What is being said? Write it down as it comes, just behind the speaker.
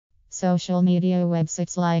Social media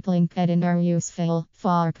websites like LinkedIn are useful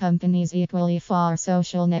for companies, equally for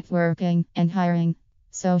social networking and hiring.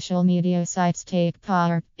 Social media sites take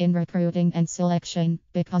part in recruiting and selection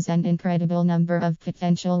because an incredible number of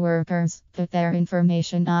potential workers put their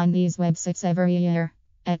information on these websites every year.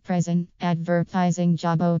 At present, advertising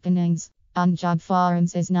job openings on job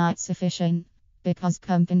forums is not sufficient because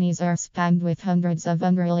companies are spammed with hundreds of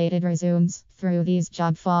unrelated resumes through these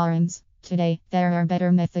job forums. Today, there are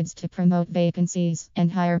better methods to promote vacancies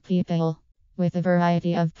and hire people. With a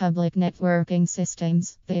variety of public networking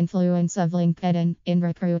systems, the influence of LinkedIn in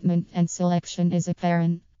recruitment and selection is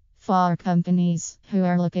apparent. For companies who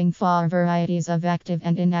are looking for varieties of active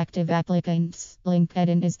and inactive applicants,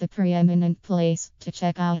 LinkedIn is the preeminent place to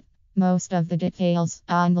check out. Most of the details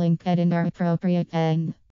on LinkedIn are appropriate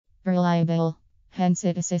and reliable. Hence,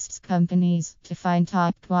 it assists companies to find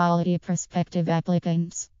top quality prospective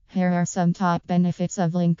applicants. Here are some top benefits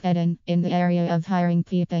of LinkedIn in the area of hiring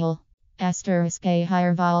people. A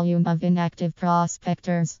higher volume of inactive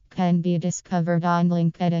prospectors can be discovered on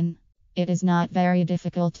LinkedIn. It is not very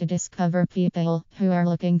difficult to discover people who are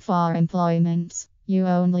looking for employment. You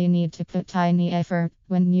only need to put tiny effort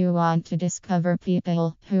when you want to discover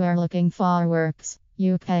people who are looking for works.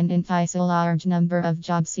 You can entice a large number of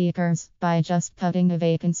job seekers by just putting a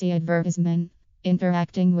vacancy advertisement.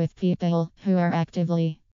 Interacting with people who are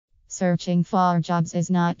actively searching for jobs is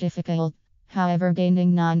not difficult. However,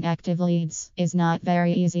 gaining non-active leads is not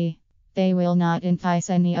very easy. They will not entice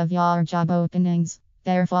any of your job openings.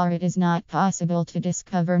 Therefore, it is not possible to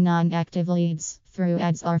discover non-active leads through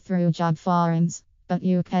ads or through job forums, but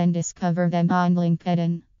you can discover them on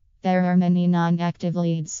LinkedIn. There are many non-active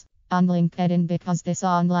leads on LinkedIn because this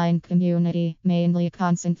online community mainly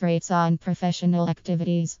concentrates on professional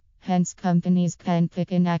activities. Hence, companies can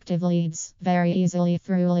pick inactive leads very easily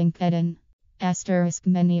through LinkedIn.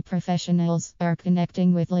 Many professionals are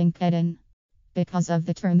connecting with LinkedIn. Because of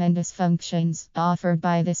the tremendous functions offered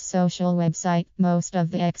by this social website, most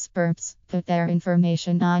of the experts put their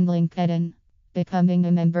information on LinkedIn. Becoming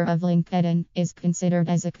a member of LinkedIn is considered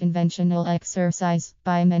as a conventional exercise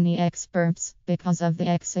by many experts because of the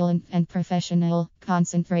excellent and professional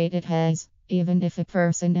concentrate it has. Even if a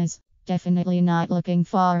person is definitely not looking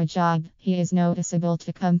for a job, he is noticeable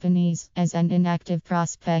to companies as an inactive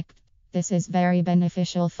prospect. This is very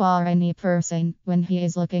beneficial for any person when he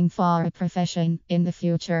is looking for a profession in the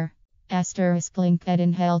future.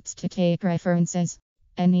 LinkedIn helps to take references.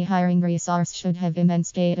 Any hiring resource should have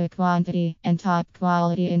immense data quantity and top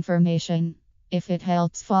quality information. If it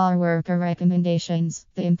helps for worker recommendations,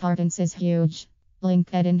 the importance is huge.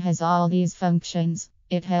 LinkedIn has all these functions.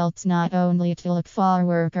 It helps not only to look for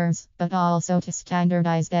workers, but also to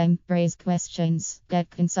standardize them, raise questions, get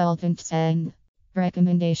consultants and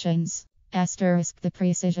recommendations. The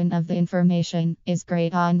precision of the information is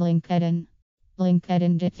great on LinkedIn.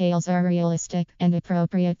 LinkedIn details are realistic and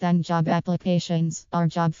appropriate than job applications or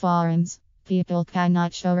job forums. People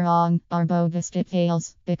cannot show wrong or bogus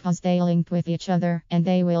details because they link with each other and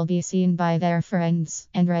they will be seen by their friends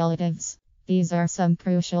and relatives. These are some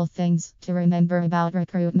crucial things to remember about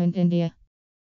Recruitment India.